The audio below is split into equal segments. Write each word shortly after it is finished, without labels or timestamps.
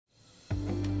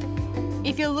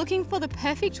If you're looking for the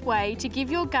perfect way to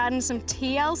give your garden some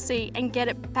TLC and get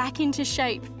it back into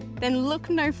shape, then look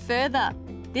no further.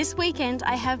 This weekend,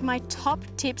 I have my top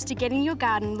tips to getting your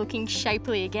garden looking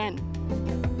shapely again.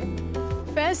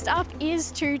 First up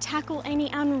is to tackle any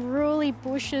unruly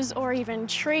bushes or even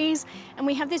trees. And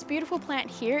we have this beautiful plant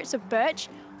here, it's a birch.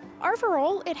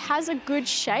 Overall, it has a good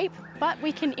shape, but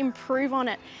we can improve on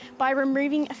it by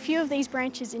removing a few of these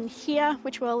branches in here,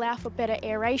 which will allow for better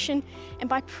aeration. And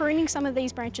by pruning some of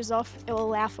these branches off, it will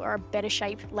allow for a better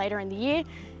shape later in the year.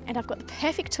 And I've got the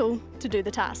perfect tool to do the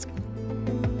task.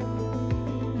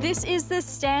 This is the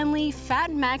Stanley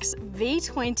FatMax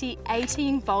V20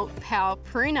 18-volt power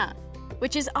pruner,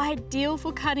 which is ideal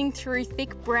for cutting through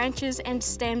thick branches and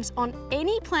stems on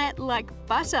any plant like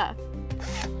butter.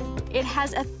 It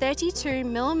has a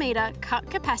 32mm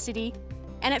cut capacity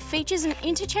and it features an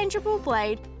interchangeable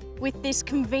blade with this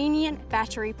convenient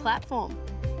battery platform.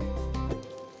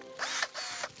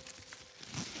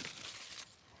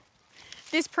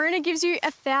 This pruner gives you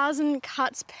 1,000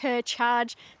 cuts per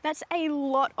charge. That's a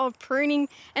lot of pruning,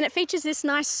 and it features this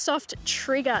nice soft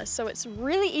trigger, so it's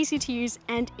really easy to use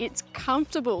and it's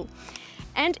comfortable.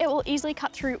 And it will easily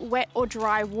cut through wet or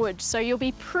dry wood, so you'll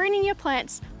be pruning your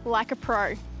plants like a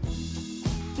pro.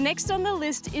 Next on the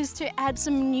list is to add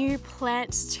some new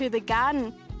plants to the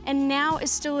garden, and now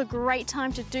is still a great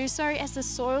time to do so as the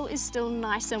soil is still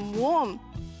nice and warm.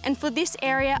 And for this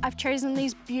area, I've chosen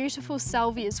these beautiful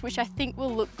salvias, which I think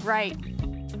will look great.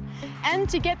 And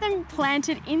to get them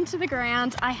planted into the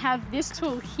ground, I have this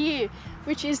tool here,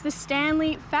 which is the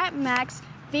Stanley FatMax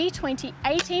V20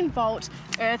 18-volt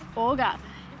earth auger.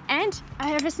 And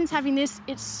ever since having this,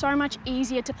 it's so much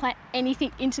easier to plant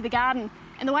anything into the garden.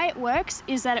 And the way it works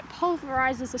is that it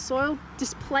pulverizes the soil,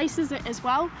 displaces it as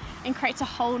well, and creates a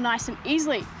hole nice and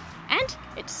easily. And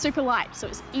it's super light, so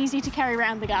it's easy to carry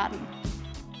around the garden.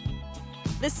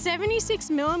 The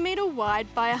 76mm wide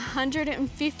by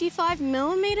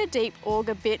 155mm deep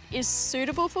auger bit is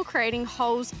suitable for creating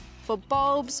holes for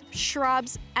bulbs,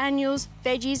 shrubs, annuals,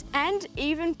 veggies, and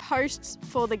even posts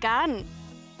for the garden.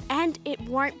 And it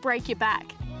won't break your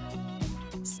back.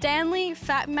 Stanley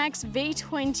FatMax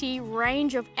V20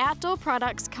 range of outdoor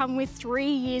products come with 3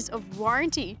 years of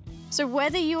warranty. So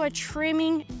whether you are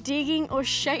trimming, digging, or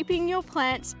shaping your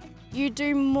plants, you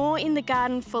do more in the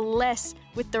garden for less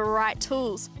with the right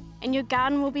tools, and your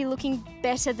garden will be looking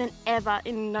better than ever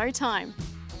in no time.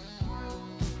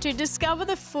 To discover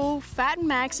the full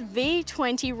FatMax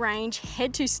V20 range,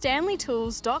 head to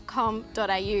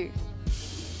stanleytools.com.au.